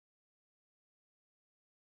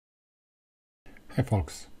Hi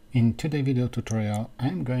folks, in today's video tutorial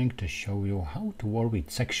I'm going to show you how to work with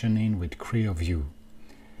sectioning with Creo view.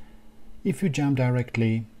 If you jump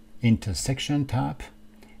directly into section tab,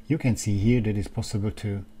 you can see here that it's possible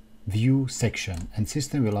to view section and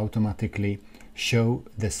system will automatically show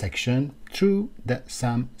the section through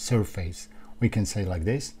some surface. We can say like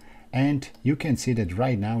this, and you can see that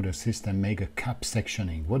right now the system make a cap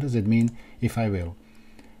sectioning. What does it mean? If I will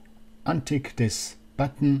untick this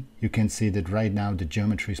button, you can see that right now the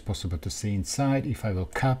geometry is possible to see inside. If I will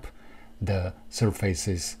cap, the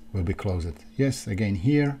surfaces will be closed. Yes, again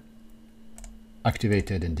here,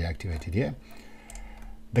 activated and deactivated. Yeah.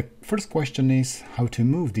 The first question is how to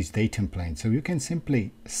move this datum plane. So you can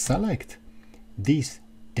simply select this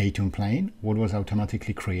datum plane, what was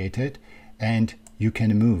automatically created, and you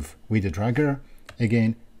can move with the dragger.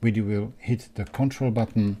 Again, you will hit the control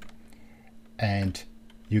button and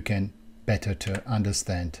you can better to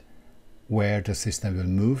understand where the system will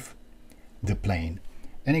move the plane.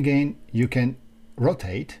 And again, you can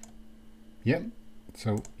rotate. Yeah.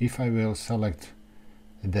 So if I will select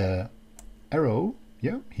the arrow,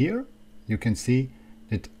 yeah, here you can see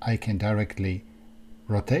that I can directly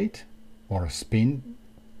rotate or spin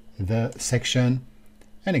the section,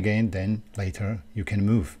 and again then later you can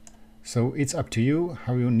move. So it's up to you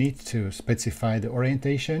how you need to specify the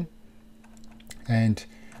orientation and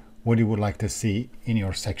what you would like to see in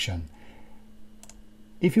your section.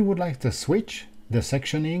 If you would like to switch the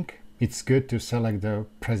sectioning, it's good to select the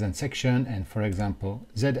present section and, for example,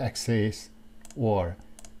 Z-axis or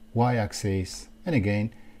Y-axis, and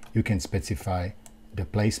again you can specify the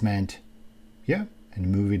placement, yeah,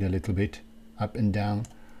 and move it a little bit up and down,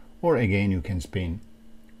 or again you can spin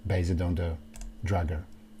based on the dragger,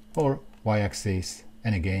 or Y-axis,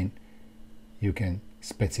 and again you can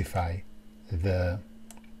specify the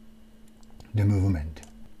movement.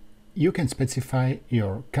 You can specify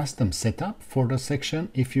your custom setup for the section.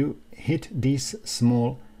 If you hit this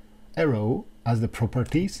small arrow as the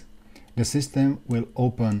properties, the system will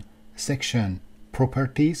open section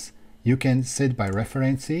properties. You can set by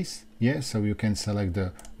references. Yeah, so you can select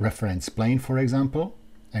the reference plane, for example,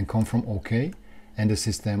 and confirm OK, and the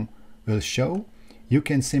system will show. You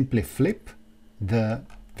can simply flip the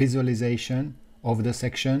visualization of the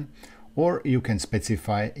section, or you can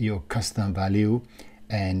specify your custom value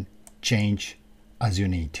and change as you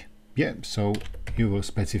need. Yeah, so you will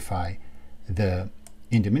specify in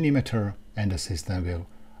the millimeter and the system will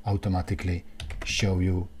automatically show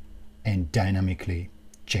you and dynamically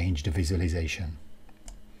change the visualization.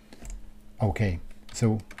 Okay,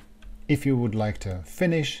 so if you would like to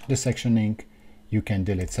finish the sectioning, you can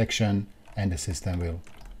delete section and the system will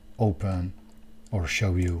open or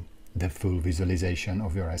show you the full visualization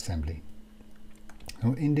of your assembly.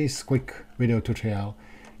 Now, in this quick video tutorial,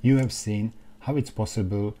 you have seen how it's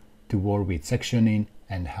possible to work with sectioning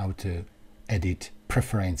and how to edit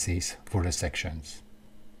preferences for the sections.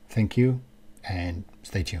 Thank you and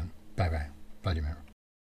stay tuned. Bye bye. Vladimir.